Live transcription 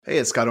Hey,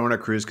 it's Scott Orner,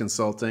 Cruise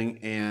Consulting.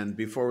 And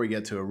before we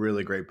get to a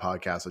really great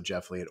podcast with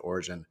Jeff Lee at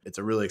Origin, it's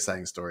a really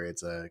exciting story.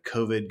 It's a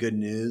COVID good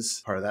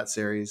news part of that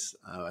series.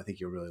 I think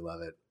you'll really love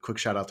it. Quick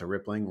shout out to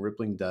Rippling.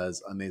 Rippling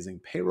does amazing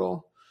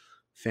payroll,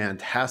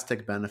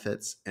 fantastic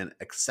benefits, and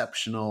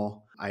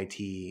exceptional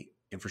IT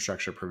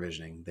infrastructure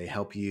provisioning. They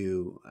help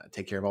you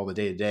take care of all the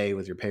day-to-day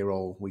with your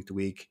payroll week to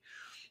week.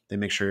 They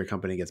make sure your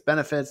company gets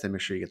benefits. They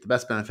make sure you get the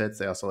best benefits.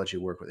 They also let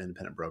you work with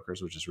independent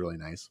brokers, which is really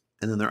nice.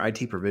 And then their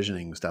IT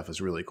provisioning stuff is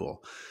really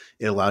cool.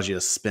 It allows you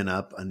to spin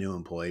up a new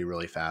employee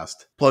really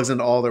fast. Plugs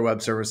into all their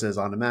web services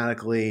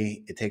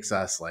automatically. It takes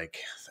us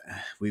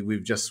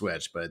we've just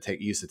switched, but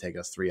it used to take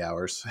us 3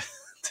 hours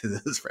to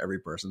this for every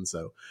person.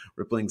 So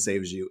Rippling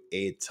saves you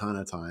a ton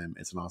of time.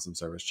 It's an awesome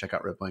service. Check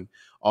out Rippling.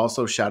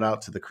 Also, shout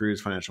out to the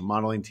Cruise financial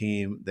modeling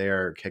team.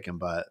 They're kicking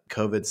butt.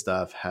 COVID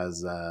stuff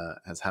has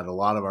had a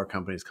lot of our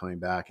companies coming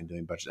back and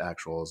doing budget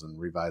actuals and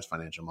revised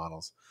financial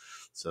models.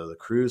 So the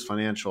Cruise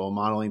financial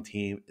modeling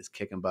team is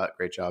kicking butt.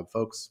 Great job,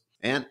 folks.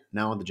 And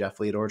now on the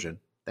Jeff Lee at Origin.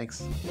 Thanks.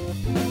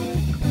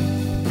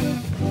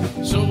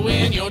 So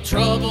when your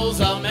troubles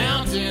are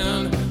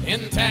mounting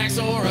in tax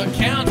or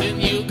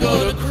accounting, you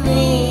go to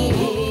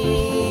Cruise.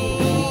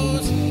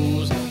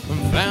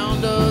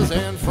 Founders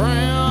and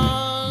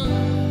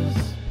friends.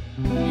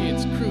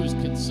 It's Cruise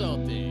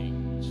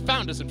Consulting.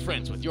 Founders and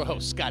friends with your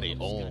host, Scotty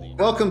Orn.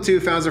 Welcome to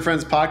Founders and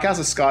Friends podcast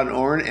with Scott and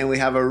Orn. And we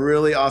have a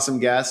really awesome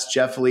guest,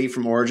 Jeff Lee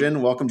from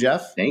Origin. Welcome,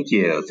 Jeff. Thank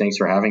you. Thanks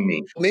for having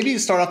me. Maybe you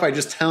start off by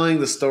just telling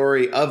the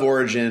story of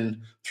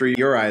Origin through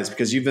your eyes,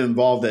 because you've been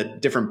involved at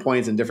different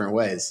points in different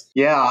ways.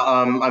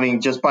 Yeah.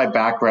 Just by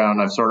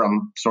background, I'm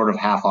sort of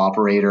half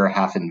operator,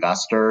 half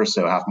investor.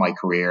 So half my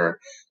career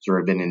sort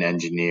of been an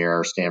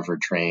engineer,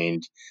 Stanford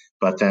trained.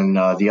 But then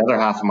the other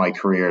half of my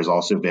career has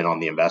also been on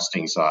the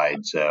investing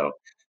side. So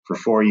for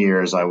 4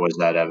 years, I was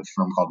at a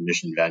firm called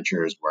Mission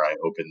Ventures, where I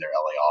opened their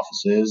LA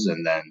offices.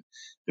 And then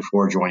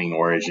before joining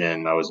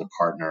Origin, I was a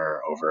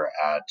partner over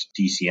at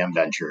DCM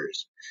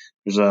Ventures.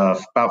 There's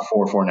about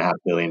 $4.5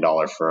 billion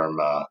firm,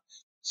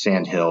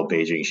 Sand Hill,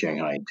 Beijing,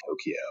 Shanghai, and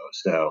Tokyo.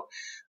 So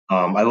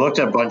I looked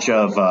at a bunch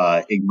of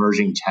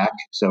emerging tech,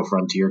 so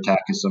frontier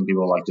tech, as some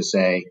people like to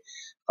say.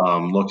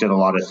 Looked at a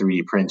lot of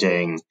 3D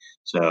printing.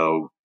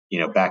 So,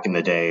 back in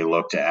the day,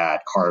 looked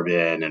at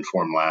Carbon and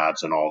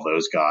Formlabs and all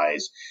those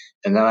guys.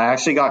 And then I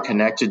actually got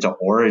connected to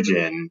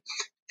Origin.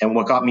 And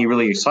what got me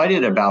really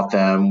excited about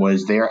them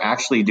was they're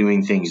actually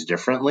doing things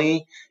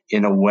differently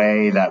in a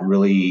way that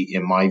really,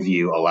 in my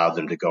view, allowed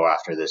them to go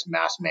after this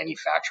mass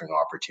manufacturing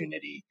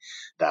opportunity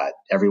that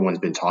everyone's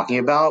been talking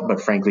about, but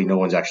frankly, no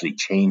one's actually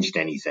changed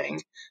anything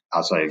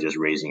outside of just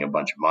raising a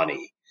bunch of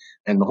money.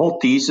 And the whole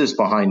thesis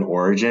behind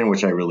Origin,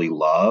 which I really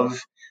love,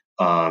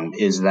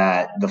 is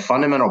that the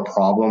fundamental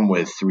problem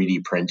with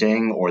 3D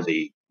printing or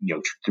the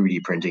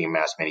 3D printing and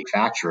mass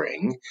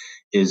manufacturing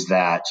is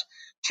that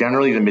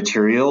generally the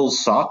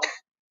materials suck,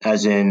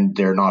 as in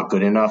they're not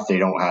good enough. They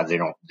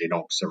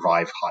don't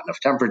survive hot enough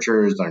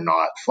temperatures. They're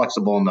not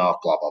flexible enough,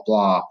 blah, blah,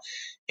 blah.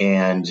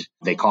 And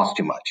they cost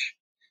too much.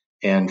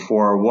 And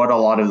for what a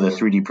lot of the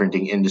 3D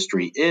printing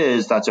industry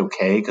is, that's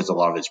okay, because a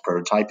lot of it's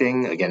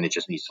prototyping. Again, it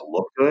just needs to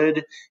look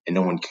good, and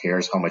no one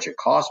cares how much it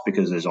costs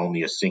because there's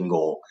only a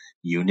single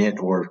unit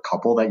or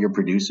couple that you're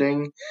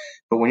producing.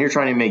 But when you're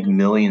trying to make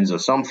millions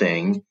of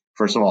something,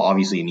 first of all,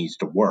 obviously it needs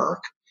to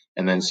work.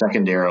 And then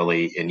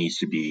secondarily, it needs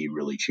to be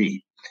really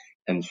cheap.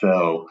 And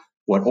so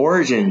what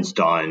Origin's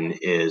done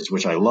is,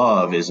 which I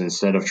love, is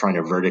instead of trying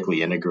to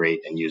vertically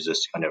integrate and use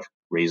this kind of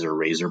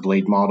razor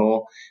blade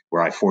model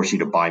where I force you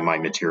to buy my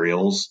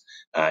materials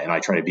and I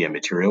try to be a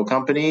material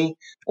company,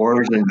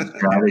 Origin's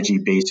strategy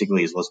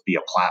basically is let's be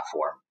a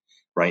platform,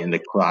 right? In the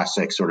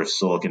classic sort of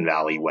Silicon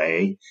Valley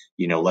way,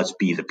 let's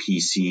be the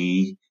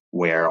PC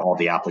where all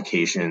the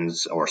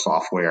applications or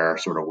software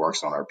sort of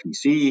works on our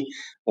PC,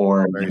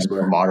 or in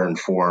a modern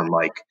form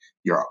like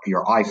your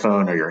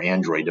iPhone or your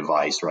Android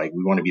device, right?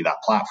 We want to be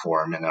that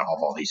platform and then have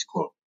all these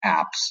quote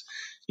apps,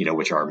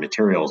 which are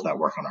materials that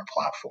work on our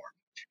platform.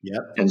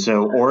 Yep. And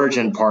so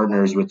Origin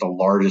partners with the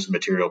largest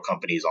material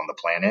companies on the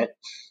planet,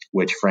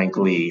 which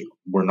frankly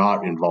were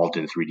not involved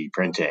in 3D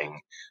printing,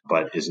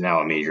 but is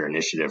now a major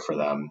initiative for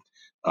them,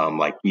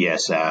 like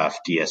BASF,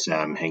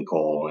 DSM,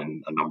 Henkel,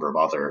 and a number of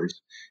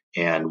others.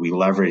 And we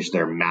leverage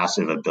their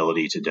massive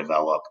ability to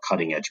develop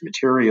cutting edge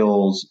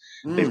materials.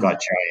 They've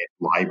got giant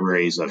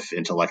libraries of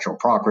intellectual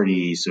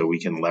property, so we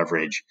can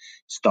leverage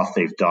stuff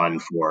they've done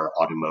for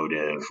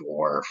automotive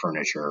or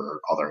furniture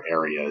or other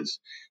areas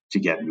to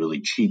get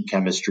really cheap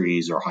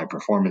chemistries or high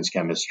performance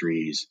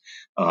chemistries.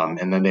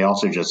 And then they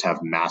also just have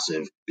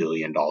massive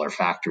billion-dollar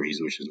factories,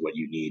 which is what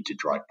you need to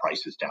drive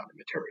prices down to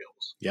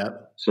materials.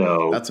 Yep.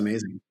 So that's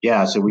amazing.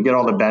 Yeah. So we get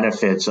all the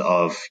benefits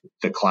of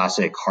the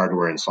classic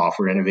hardware and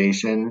software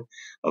innovation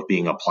of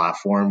being a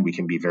platform. We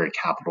can be very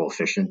capital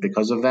efficient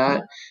because of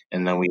that.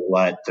 And then we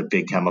let the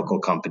big chemical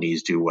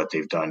companies do what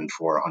they've done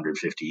for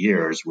 150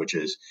 years, which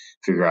is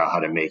figure out how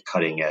to make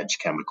cutting edge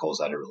chemicals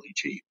that are really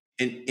cheap.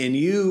 And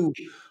you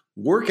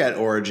work at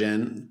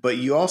Origin, but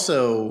you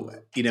also,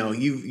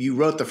 you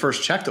wrote the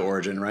first check to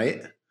Origin,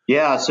 right?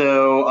 Yeah.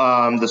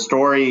 So the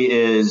story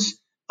is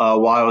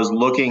while I was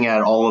looking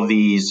at all of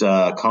these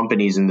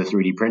companies in the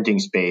 3D printing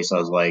space, I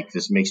was like,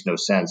 this makes no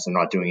sense. They're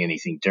not doing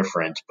anything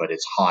different, but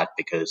it's hot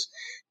because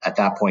at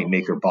that point,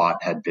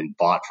 MakerBot had been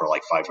bought for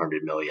like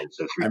 500 million.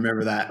 So I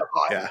remember that.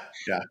 Yeah.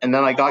 Yeah. And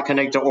then I got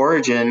connected to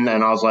Origin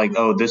and I was like,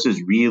 oh, this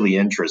is really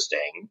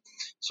interesting.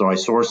 So I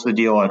sourced the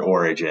deal at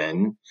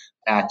Origin.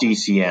 At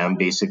DCM,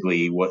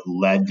 basically what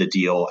led the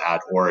deal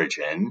at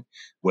Origin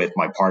with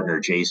my partner,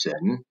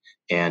 Jason.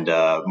 And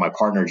my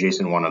partner,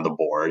 Jason, went on the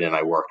board, and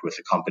I worked with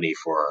the company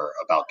for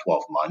about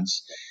 12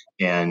 months.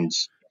 And,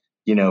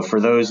 for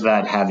those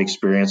that have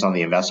experience on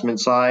the investment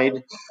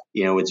side,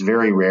 it's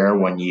very rare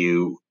when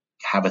you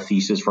have a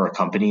thesis for a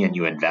company and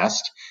you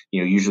invest.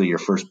 Usually your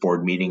first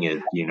board meeting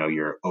is,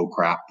 your oh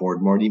crap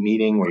board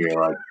meeting where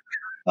you're like,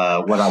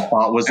 what I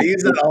thought was. I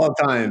use that all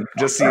the time,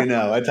 just so you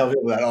know. I tell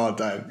people that all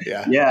the time.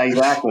 Yeah. Yeah,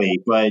 exactly.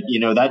 But,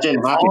 that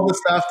didn't happen. All the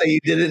stuff that you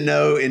didn't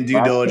know in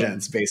due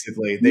diligence,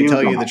 basically. They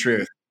tell you the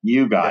truth.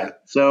 You got it.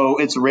 So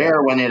it's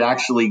rare when it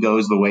actually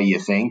goes the way you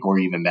think or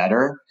even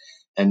better.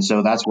 And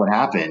so that's what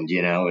happened.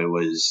 It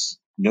was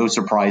no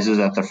surprises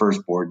at the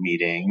first board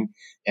meeting,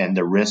 and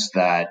the risk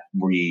that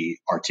we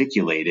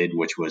articulated,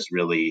 which was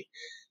really,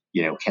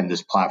 can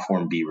this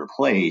platform be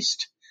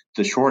replaced?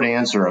 The short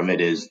answer of it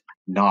is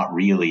not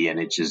really. And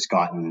it's just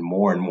gotten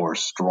more and more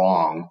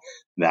strong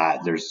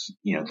that there's,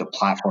 the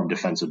platform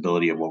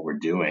defensibility of what we're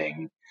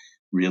doing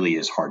really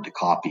is hard to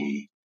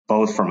copy,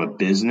 both from a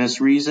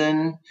business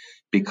reason,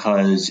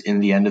 because in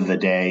the end of the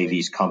day,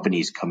 these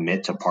companies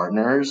commit to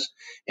partners,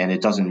 and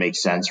it doesn't make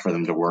sense for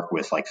them to work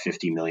with like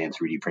 50 million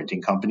 3D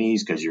printing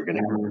companies because you're going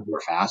to go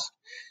fast.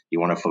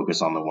 You want to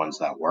focus on the ones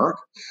that work.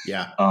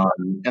 Yeah.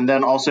 And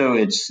then also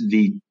it's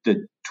the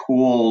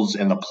tools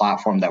and the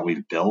platform that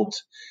we've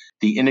built.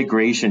 The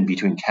integration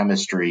between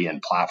chemistry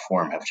and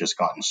platform have just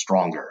gotten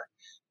stronger.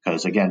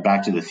 Because again,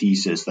 back to the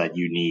thesis that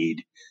you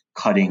need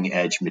cutting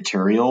edge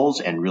materials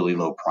and really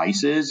low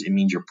prices, it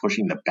means you're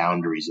pushing the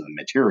boundaries of the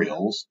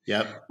materials,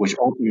 which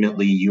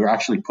ultimately you're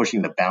actually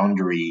pushing the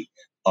boundary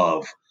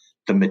of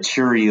the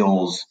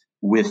materials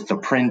with the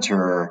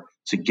printer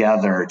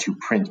together to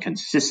print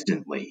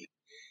consistently.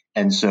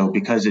 And so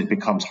because it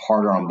becomes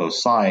harder on both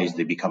sides,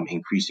 they become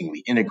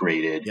increasingly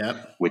integrated,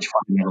 which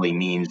fundamentally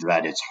means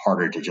that it's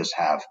harder to just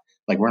have,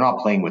 like, we're not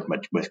playing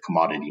with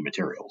commodity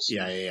materials.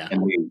 Yeah.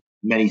 And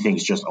many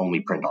things just only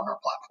print on our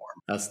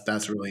platform.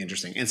 That's really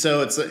interesting. And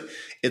so it's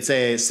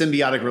a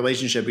symbiotic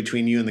relationship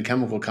between you and the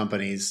chemical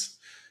companies,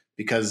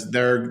 because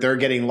they're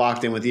getting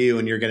locked in with you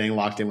and you're getting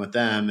locked in with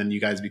them, and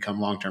you guys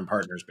become long-term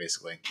partners,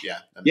 basically.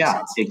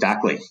 Yeah.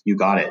 Exactly. You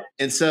got it.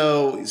 And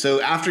so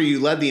after you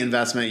led the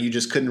investment, you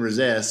just couldn't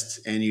resist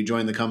and you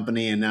joined the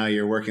company, and now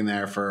you're working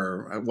there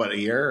for a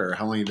year, or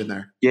how long have you been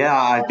there? Yeah,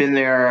 I've been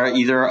there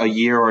either a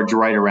year or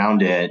right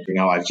around it.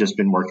 I've just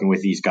been working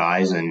with these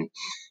guys, and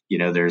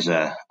there's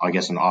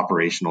an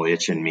operational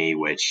itch in me,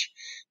 which,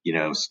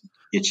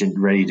 itching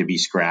ready to be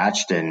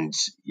scratched. And,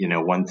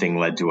 one thing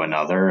led to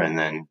another, and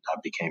then I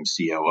became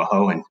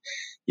COO, and,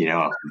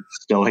 I'm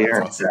still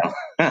here. Awesome.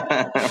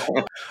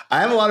 So.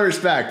 I have a lot of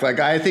respect. Like,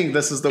 I think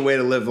this is the way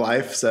to live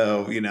life.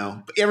 So,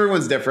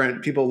 everyone's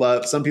different.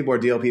 Some people are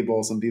deal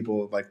people. Some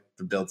people like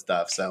to build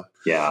stuff. So,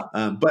 yeah.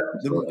 But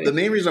the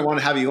main reason I want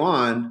to have you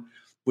on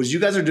was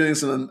you guys are doing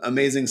some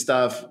amazing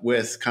stuff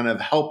with kind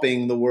of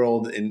helping the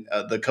world in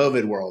the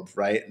COVID world,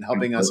 right? And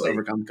helping us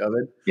overcome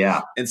COVID.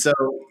 Yeah. And so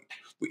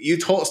you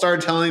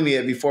started telling me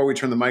it before we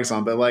turned the mics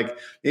on, but like,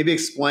 maybe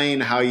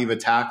explain how you've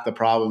attacked the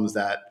problems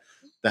that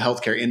the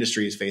healthcare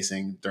industry is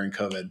facing during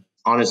COVID.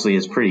 Honestly,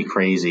 it's pretty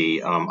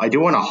crazy. I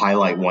do want to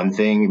highlight one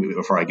thing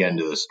before I get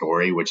into the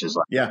story, which is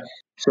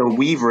so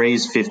we've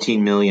raised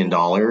 $15 million,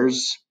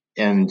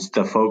 and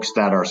the folks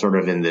that are sort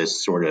of in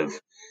this sort of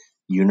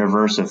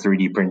universe of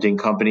 3D printing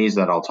companies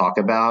that I'll talk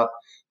about,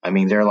 I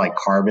mean, they're like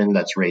Carbon,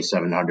 that's raised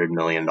 $700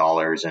 million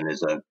and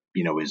is a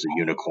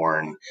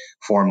unicorn.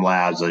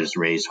 Formlabs has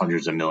raised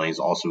hundreds of millions,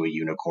 also a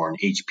unicorn.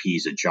 HP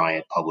is a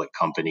giant public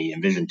company.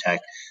 EnvisionTech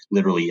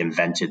literally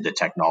invented the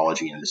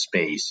technology in the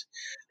space.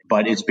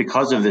 But it's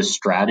because of this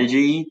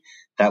strategy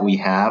that we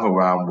have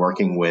around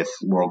working with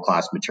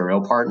world-class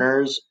material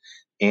partners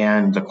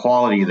and the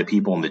quality of the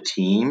people in the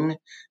team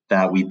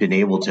that we've been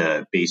able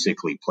to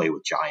basically play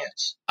with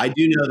giants. I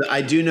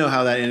do know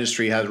how that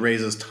industry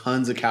raises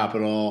tons of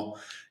capital.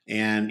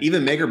 And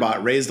even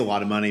MakerBot raised a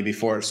lot of money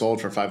before it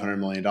sold for $500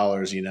 million,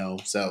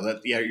 So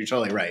you're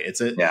totally right.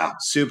 It's a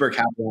super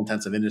capital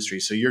intensive industry.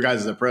 So your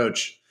guys'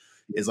 approach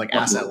is like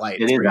asset light.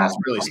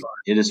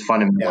 It is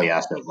fundamentally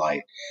asset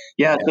light.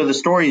 Yeah. So the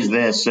story is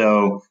this.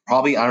 So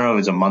probably, I don't know if it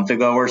was a month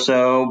ago or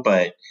so,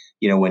 but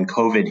when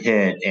COVID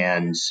hit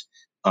and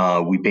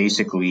we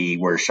basically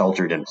were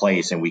sheltered in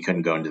place and we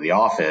couldn't go into the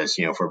office,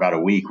 for about a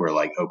week, we're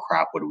like, oh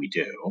crap, what do we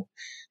do?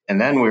 And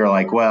then we were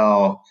like,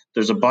 well,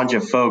 there's a bunch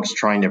of folks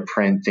trying to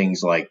print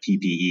things like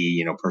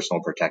PPE,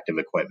 personal protective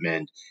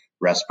equipment,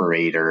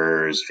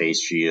 respirators, face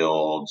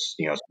shields,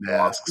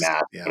 masks,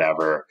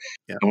 whatever.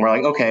 Yeah. And we're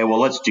like, okay, well,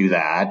 let's do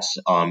that.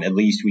 At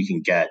least we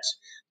can get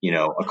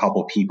a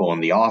couple people in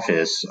the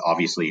office,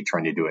 obviously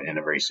trying to do it in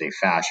a very safe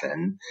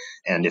fashion.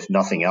 And if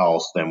nothing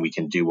else, then we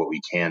can do what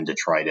we can to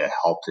try to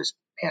help this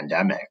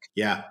pandemic.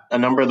 Yeah. A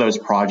number of those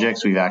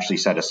projects we've actually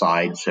set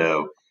aside.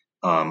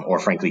 Or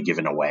frankly,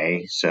 given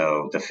away.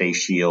 So the face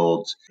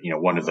shields,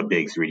 one of the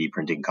big 3D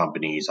printing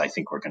companies, I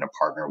think we're going to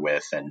partner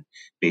with and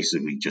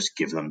basically just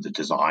give them the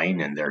design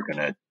and they're going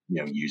to,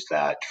 use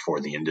that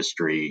for the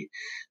industry.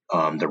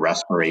 The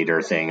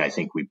respirator thing, I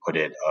think we put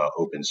it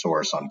open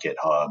source on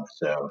GitHub.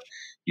 So,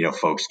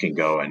 folks can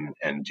go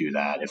and do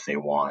that if they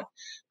want.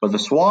 But the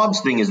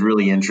swabs thing is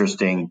really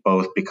interesting,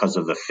 both because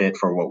of the fit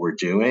for what we're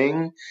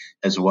doing,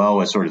 as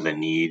well as sort of the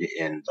need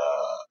in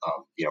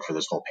the, for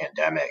this whole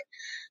pandemic.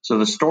 So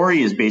the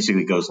story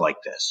basically goes like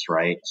this,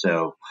 right?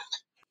 So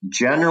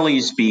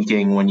generally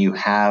speaking, when you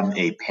have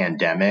a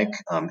pandemic,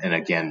 and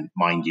again,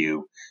 mind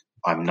you,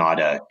 I'm not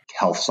a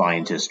health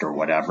scientist or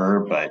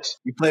whatever, but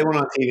you play one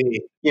on TV.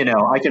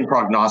 I can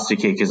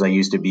prognosticate because I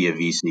used to be a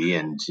VC,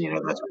 and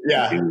that's what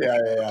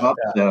yeah.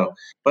 So,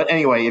 but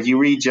anyway, if you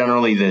read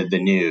generally the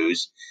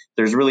news,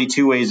 there's really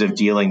two ways of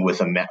dealing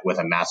with a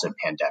massive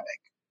pandemic.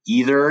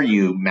 Either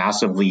you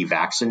massively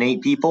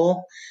vaccinate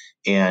people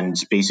and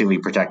basically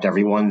protect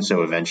everyone,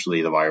 so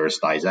eventually the virus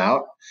dies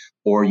out,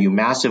 or you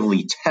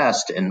massively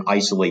test and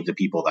isolate the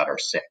people that are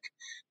sick,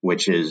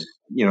 which is,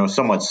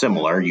 somewhat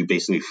similar. You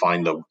basically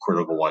find the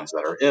critical ones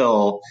that are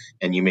ill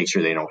and you make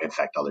sure they don't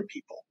infect other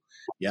people.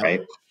 Yep.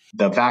 Right?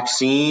 The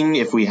vaccine,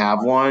 if we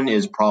have one,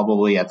 is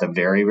probably at the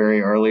very,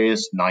 very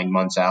earliest 9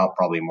 months out,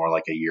 probably more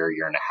like a year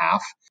and a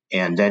half.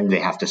 And then they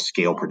have to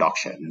scale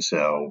production.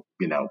 So,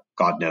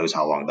 God knows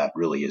how long that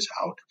really is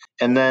out.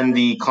 And then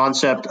the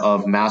concept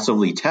of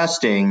massively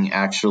testing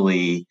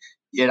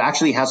it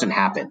actually hasn't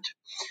happened.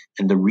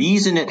 And the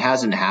reason it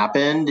hasn't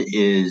happened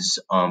is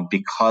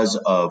because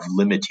of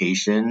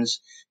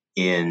limitations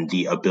in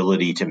the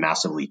ability to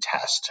massively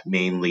test,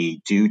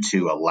 mainly due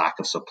to a lack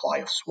of supply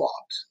of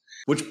swabs.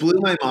 Which blew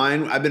my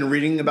mind. I've been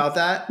reading about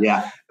that.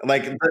 Yeah.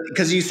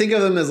 Because you think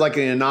of them as like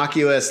an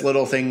innocuous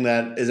little thing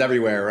that is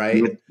everywhere,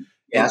 right?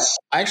 Yes.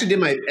 And I actually did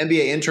my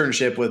MBA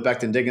internship with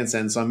Becton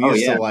Dickinson, so I'm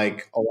used to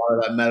like a lot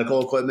of that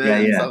medical equipment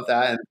and stuff like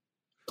that. And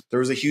there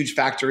was a huge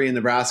factory in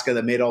Nebraska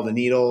that made all the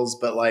needles,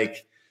 but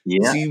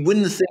so you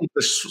wouldn't think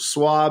the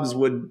swabs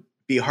would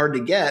be hard to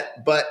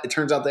get, but it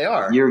turns out they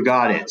are. You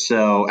got it.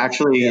 So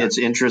actually, it's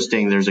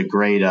interesting. There's a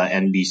great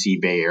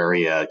NBC Bay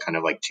Area kind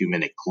of like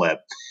 2-minute clip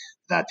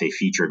that they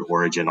featured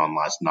Origin on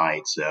last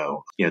night.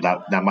 So,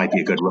 that might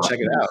be a good check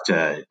it out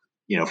to,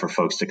 for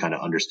folks to kind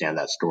of understand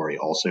that story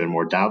also in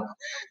more depth.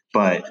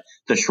 But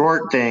the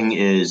short thing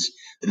is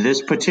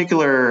this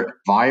particular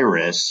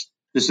virus,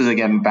 this is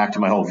again, back to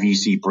my whole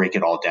VC break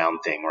it all down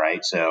thing,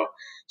 right? So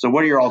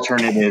what are your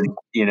alternatives,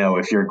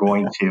 if you're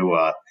going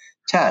to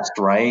test,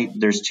 right?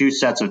 There's two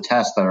sets of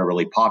tests that are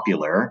really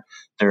popular.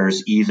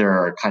 There's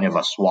either kind of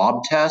a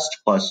swab test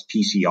plus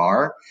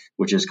PCR,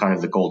 which is kind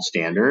of the gold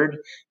standard.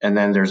 And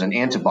then there's an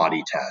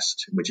antibody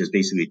test, which is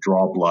basically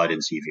draw blood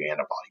and see if you're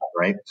antibody,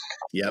 right?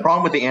 Yep. The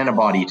problem with the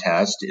antibody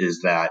test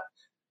is that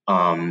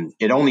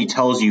it only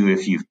tells you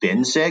if you've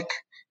been sick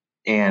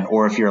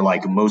or if you're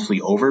like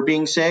mostly over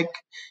being sick.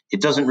 It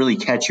doesn't really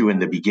catch you in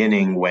the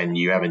beginning when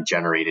you haven't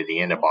generated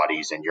the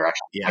antibodies and you're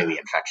actually highly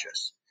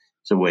infectious.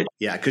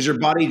 Because your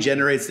body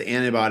generates the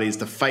antibodies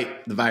to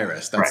fight the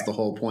virus. That's the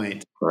whole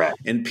point. Correct.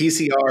 And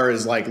PCR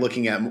is like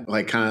looking at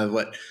like kind of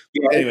what.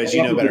 Yeah, anyways,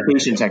 you know better.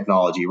 Patient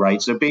technology,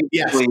 right? So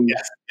basically,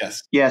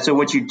 yes. Yeah. So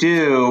what you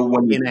do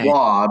when you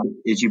swab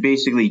is you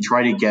basically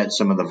try to get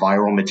some of the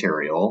viral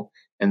material,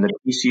 and the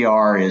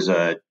PCR is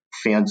a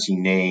fancy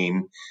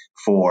name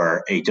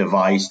for a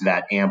device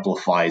that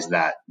amplifies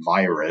that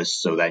virus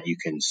so that you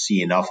can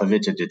see enough of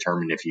it to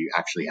determine if you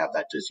actually have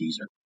that disease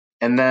or not.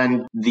 And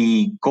then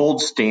the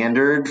gold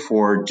standard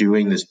for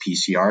doing this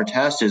PCR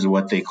test is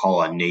what they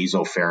call a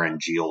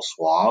nasopharyngeal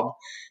swab.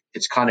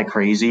 It's kind of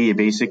crazy.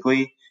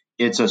 Basically,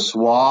 it's a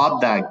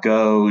swab that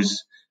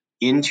goes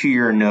into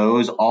your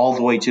nose all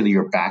the way to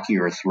your back of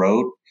your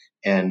throat.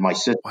 And my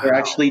sister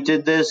actually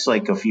did this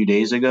like a few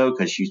days ago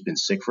because she's been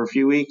sick for a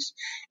few weeks.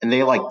 And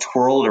they like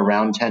twirled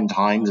around 10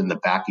 times in the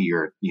back of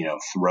your,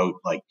 throat,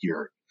 like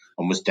you're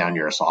almost down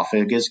your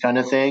esophagus kind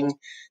of thing,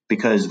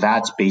 because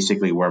that's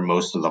basically where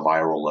most of the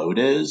viral load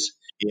is.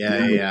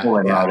 They pull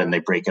it out and they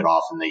break it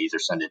off and they either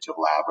send it to a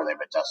lab or they have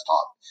a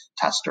desktop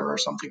tester or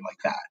something like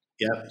that.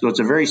 Yep. So it's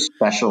a very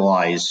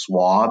specialized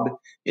swab.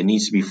 It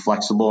needs to be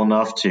flexible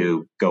enough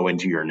to go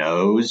into your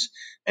nose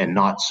and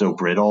not so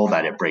brittle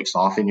that it breaks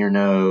off in your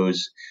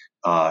nose,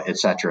 et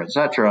cetera, et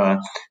cetera.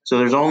 So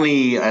there's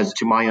only, as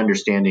to my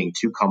understanding,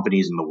 2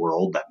 companies in the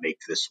world that make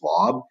this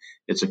swab.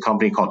 It's a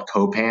company called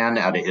Copan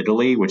out of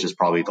Italy, which is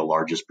probably the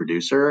largest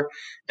producer,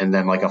 and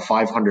then like a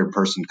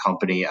 500-person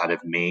company out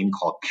of Maine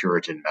called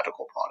Puritan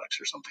Medical Products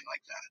or something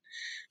like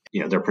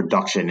that. Their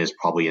production is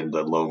probably in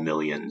the low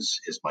millions,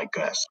 is my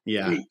guess.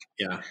 Yeah.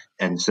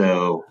 And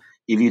so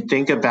if you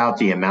think about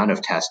the amount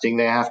of testing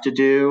they have to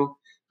do,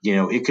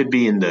 it could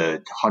be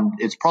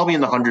it's probably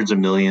in the hundreds of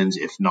millions,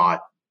 if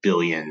not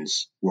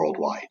billions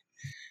worldwide.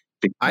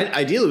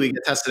 Ideally, we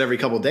get tested every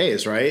couple of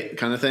days, right?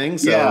 Kind of thing.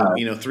 So,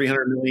 Yeah.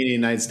 300 million in the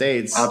United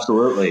States.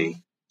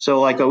 Absolutely. So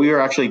like we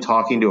were actually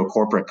talking to a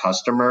corporate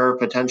customer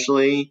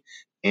potentially,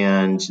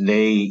 and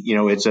they,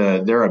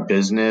 they're a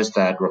business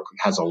that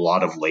has a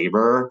lot of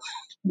labor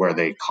where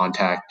they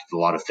contact a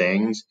lot of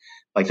things.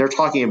 Like they're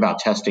talking about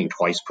testing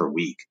twice per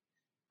week,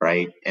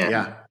 right?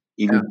 And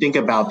if you think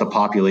about the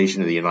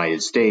population of the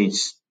United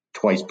States,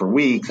 twice per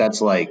week,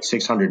 that's like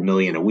 600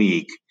 million a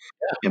week.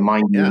 And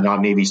mind you,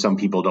 not maybe some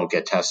people don't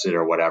get tested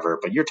or whatever,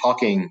 but you're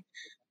talking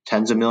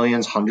tens of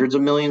millions, hundreds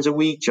of millions a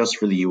week just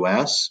for the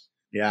US.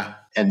 Yeah.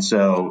 And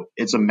so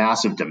it's a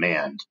massive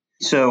demand.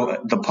 So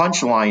the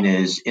punchline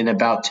is in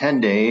about 10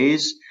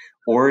 days,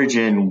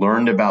 Origin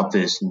learned about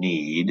this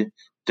need,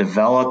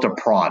 developed a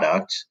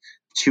product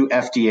to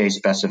FDA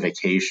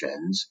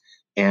specifications,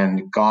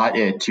 and got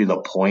it to the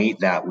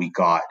point that we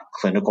got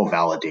clinical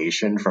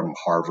validation from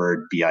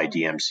Harvard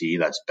BIDMC,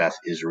 that's Beth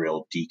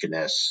Israel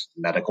Deaconess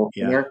Medical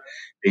Center,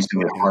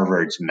 basically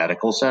Harvard's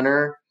medical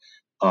center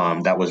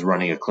that was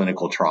running a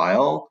clinical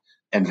trial,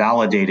 and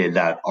validated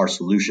that our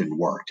solution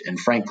worked. And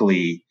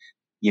frankly,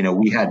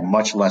 we had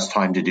much less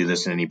time to do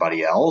this than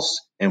anybody else,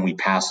 and we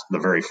passed the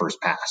very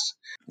first pass.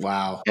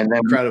 Wow. And then,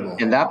 incredible.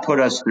 And that put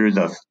us through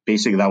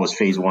basically that was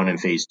phase 1 and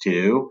phase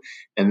 2.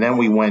 And then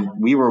we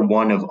were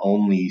one of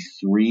only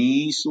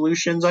 3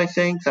 solutions, I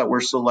think, that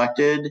were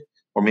selected,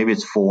 or maybe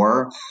it's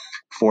 4,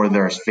 for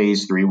their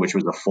phase 3, which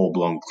was a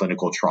full-blown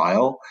clinical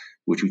trial,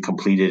 which we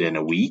completed in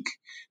a week.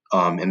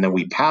 And then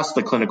we passed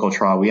the clinical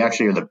trial. We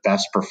actually are the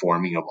best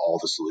performing of all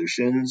the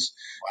solutions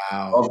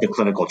of the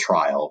clinical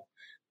trial,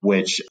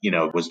 which,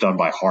 was done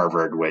by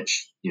Harvard,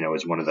 which,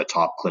 is one of the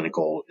top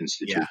clinical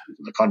institutions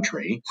in the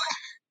country.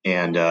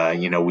 And,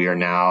 we are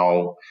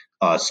now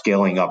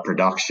scaling up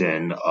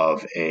production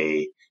of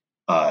a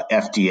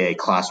FDA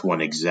class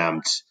 1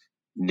 exempt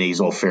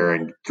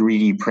nasopharynx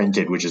 3D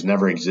printed, which has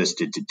never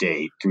existed to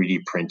date,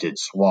 3D printed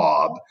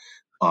swab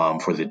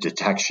for the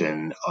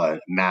detection,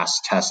 mass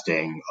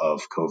testing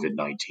of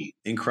COVID-19.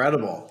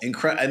 Incredible.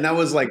 And that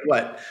was like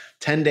what,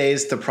 10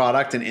 days to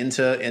product and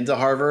into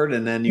Harvard.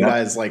 And then you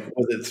guys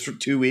was it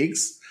 2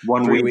 weeks?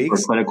 1 week for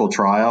clinical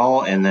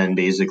trial. And then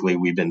basically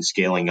we've been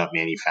scaling up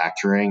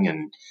manufacturing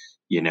and,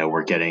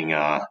 we're getting,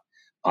 I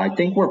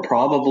think we're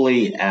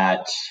probably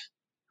at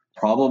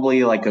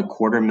like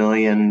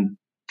 250,000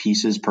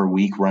 pieces per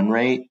week run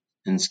rate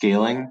in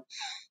scaling.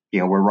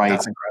 We're right.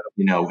 That's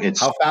incredible. It's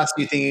how fast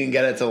do you think you can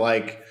get it to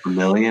like 1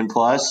 million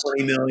plus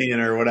 20 million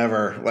or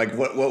whatever, like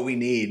what we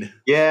need?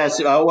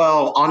 Yes.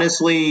 Well,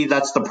 honestly,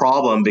 that's the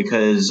problem,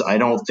 because I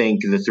don't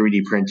think the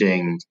 3D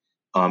printing,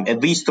 at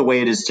least the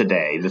way it is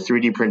today, the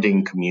 3D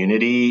printing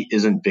community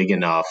isn't big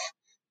enough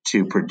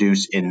to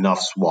produce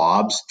enough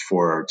swabs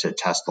to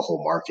test the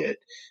whole market.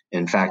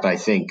 In fact, I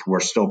think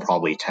we're still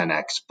probably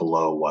 10x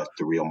below what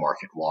the real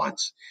market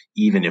wants,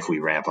 even if we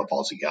ramp up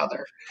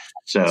altogether.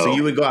 So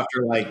you would go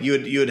after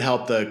you would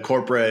help the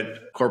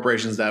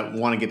corporations that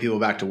want to get people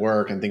back to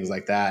work and things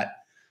like that,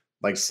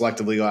 like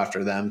selectively go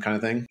after them kind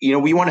of thing.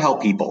 We want to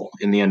help people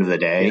in the end of the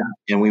day,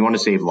 and we want to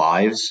save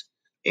lives.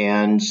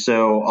 And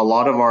so a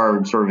lot of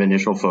our sort of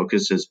initial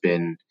focus has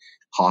been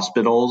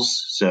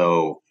hospitals.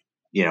 So,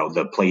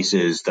 the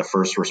places, the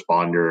first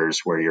responders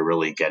where you're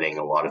really getting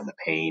a lot of the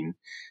pain.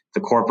 The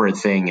corporate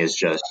thing is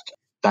just,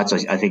 I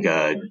think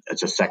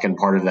it's a second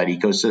part of that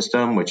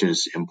ecosystem, which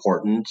is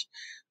important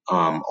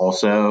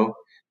also.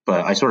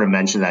 But I sort of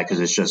mentioned that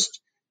because it's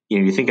just,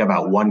 you think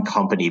about one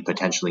company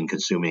potentially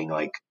consuming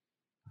like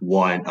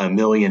 1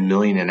 million, 1.5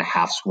 million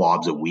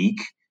swabs a week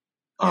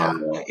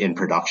in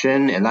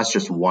production. And that's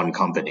just one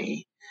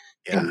company.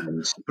 Yeah.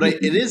 But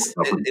it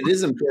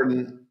is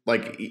important.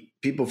 Like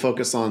people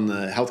focus on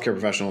the healthcare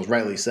professionals,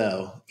 rightly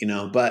so,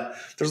 but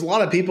there's a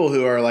lot of people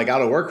who are like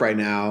out of work right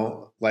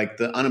now. Like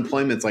the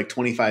unemployment's like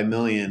 25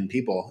 million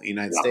people in the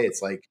United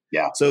States.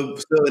 So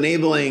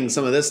enabling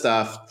some of this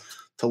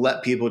stuff to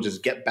let people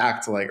just get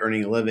back to like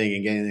earning a living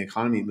and getting the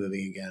economy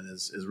moving again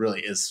is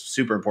really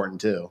super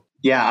important too.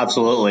 Yeah,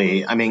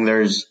 absolutely. I mean,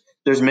 there's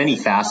many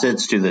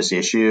facets to this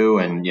issue,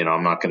 and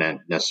I'm not going to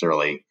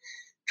necessarily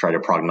try to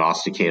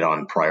prognosticate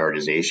on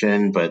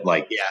prioritization, but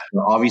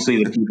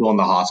obviously the people in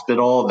the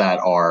hospital that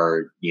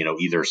are,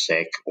 either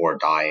sick or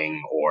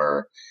dying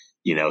or,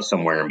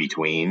 somewhere in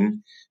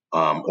between,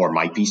 or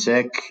might be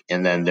sick.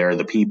 And then there are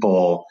the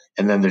people,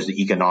 and then there's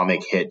the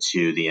economic hit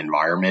to the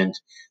environment,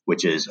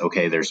 which is,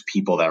 okay, there's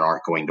people that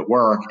aren't going to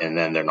work and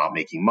then they're not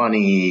making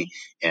money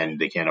and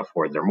they can't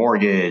afford their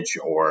mortgage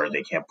or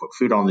they can't put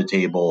food on the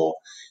table.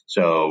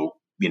 So,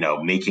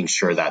 making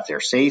sure that they're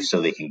safe so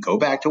they can go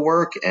back to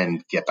work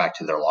and get back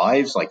to their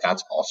lives. Like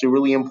that's also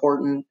really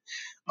important.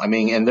 I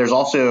mean, and there's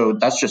also,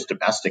 that's just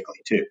domestically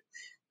too,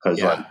 because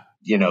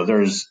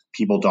there's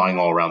people dying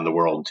all around the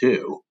world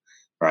too.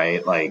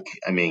 Right. Like,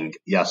 I mean,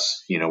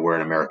 yes, we're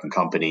an American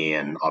company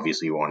and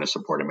obviously we want to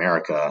support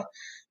America,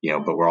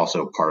 but we're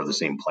also part of the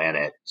same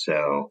planet.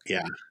 So,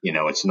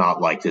 it's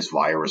not like this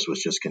virus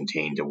was just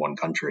contained to one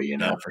country,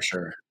 Yeah, for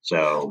sure.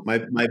 So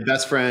my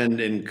best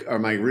friend or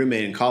my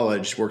roommate in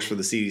college works for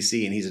the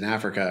CDC and he's in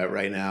Africa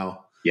right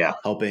now Yeah.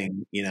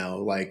 helping,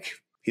 like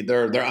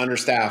they're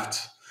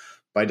understaffed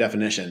by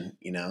definition,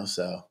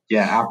 so.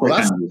 Yeah. Well,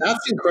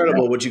 that's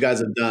incredible what you guys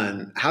have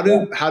done. How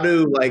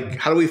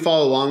do we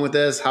follow along with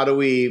this? How do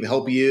we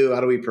help you?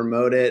 How do we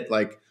promote it?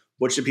 Like,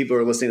 what should people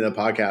who are listening to the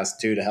podcast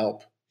do to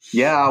help?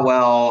 Yeah,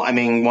 well, I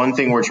mean, one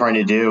thing we're trying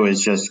to do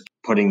is just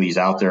putting these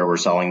out there. We're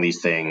selling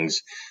these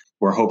things.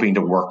 We're hoping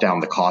to work down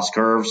the cost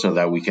curve so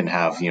that we can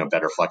have,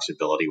 better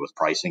flexibility with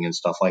pricing and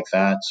stuff like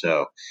that.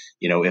 So,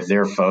 if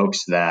there are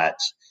folks that,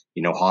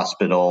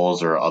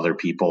 hospitals or other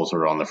people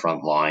sort of on the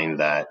front line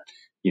that,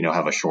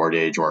 have a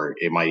shortage, or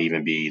it might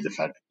even be the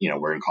Fed,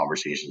 we're in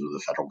conversations with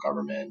the federal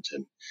government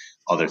and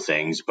other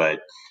things. But,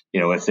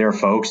 if there are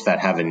folks that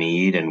have a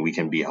need and we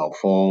can be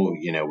helpful,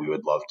 we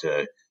would love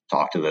to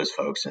talk to those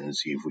folks and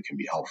see if we can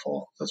be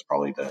helpful. That's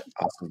probably the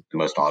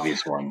most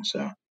obvious one.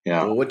 So,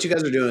 yeah. Well, what you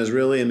guys are doing is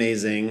really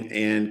amazing,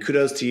 and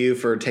kudos to you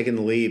for taking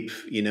the leap,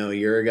 a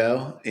year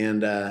ago.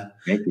 And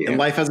Thank you. And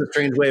life has a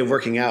strange way of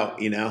working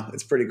out.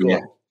 It's pretty cool. Yeah.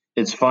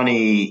 It's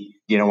funny,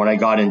 when I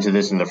got into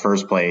this in the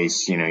first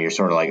place, you're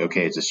sort of like,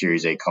 okay, it's a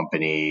Series A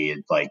company.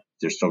 It's like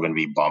there's still going to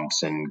be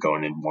bumps and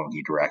going in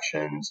wonky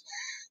directions.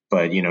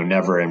 But,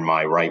 never in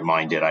my right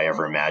mind did I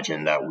ever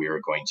imagine that we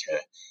were going to,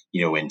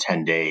 in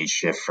 10 days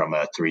shift from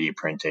a 3D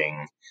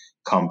printing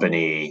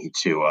company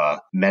to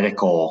a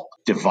medical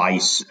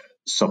device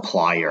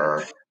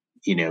supplier,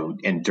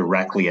 and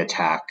directly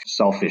attack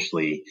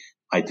selfishly,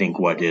 I think,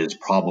 what is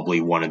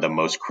probably one of the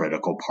most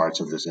critical parts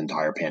of this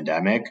entire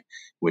pandemic,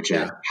 which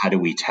is how do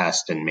we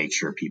test and make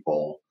sure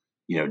people,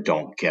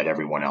 don't get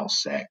everyone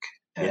else sick.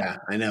 Yeah,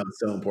 I know. It's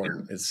so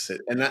important.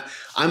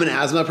 I'm an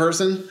asthma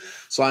person,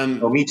 so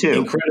I'm me too.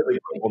 Incredibly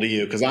grateful to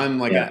you because I'm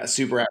like a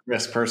super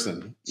at-risk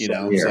person,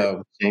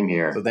 So same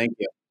here. So thank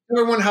you.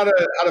 Everyone, how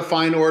to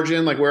find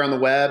Origin, like we're on the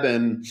web,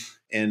 and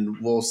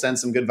we'll send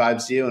some good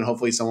vibes to you, and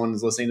hopefully someone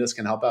who's listening to this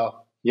can help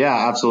out.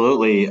 Yeah,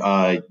 absolutely.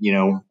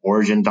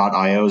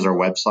 Origin.io is our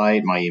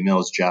website. My email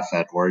is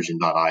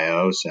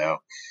jeff@origin.io. So,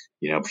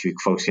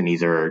 folks can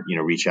either,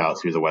 reach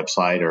out through the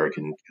website or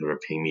can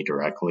ping me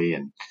directly,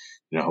 and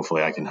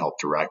hopefully I can help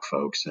direct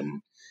folks.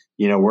 And,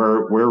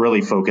 we're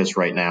really focused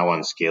right now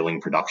on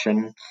scaling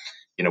production.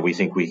 We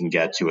think we can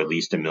get to at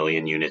least 1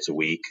 million units a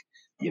week,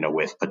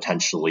 with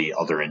potentially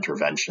other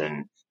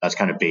intervention. That's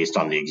kind of based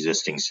on the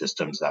existing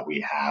systems that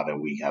we have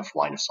and we have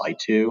line of sight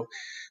to.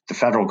 The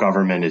federal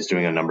government is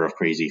doing a number of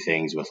crazy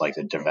things with like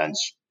the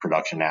Defense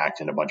Production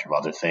Act and a bunch of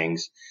other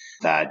things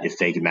that if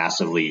they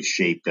massively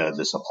shape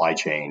the supply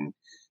chain,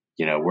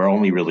 we're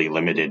only really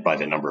limited by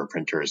the number of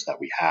printers that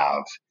we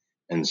have.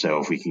 And so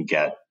if we can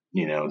get,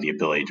 the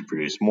ability to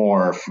produce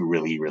more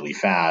really, really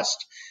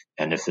fast,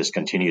 and if this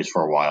continues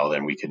for a while,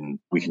 then we can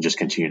just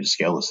continue to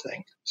scale this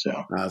thing.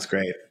 So that's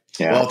great.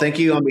 Yeah. Well, thank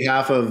you on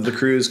behalf of the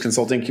Cruise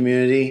consulting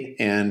community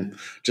and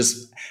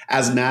just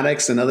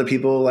asthmatics and other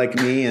people like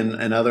me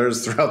and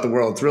others throughout the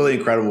world. It's really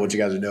incredible what you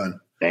guys are doing.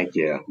 Thank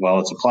you. Well,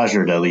 it's a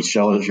pleasure to at least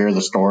share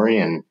the story,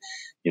 and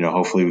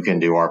hopefully we can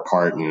do our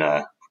part in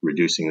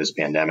reducing this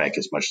pandemic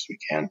as much as we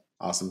can.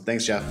 Awesome.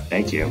 Thanks, Jeff.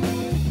 Thank you.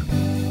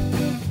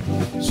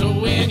 So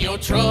when your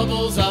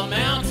troubles are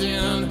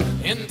mounting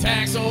in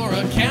tax or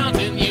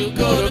accounting, you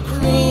go to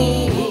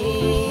Cruise.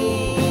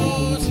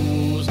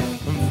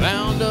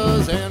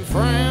 Founders and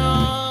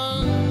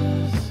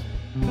friends.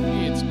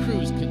 It's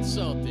Cruise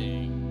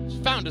Consulting.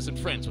 Founders and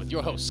friends with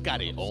your host,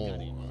 Scotty Orr.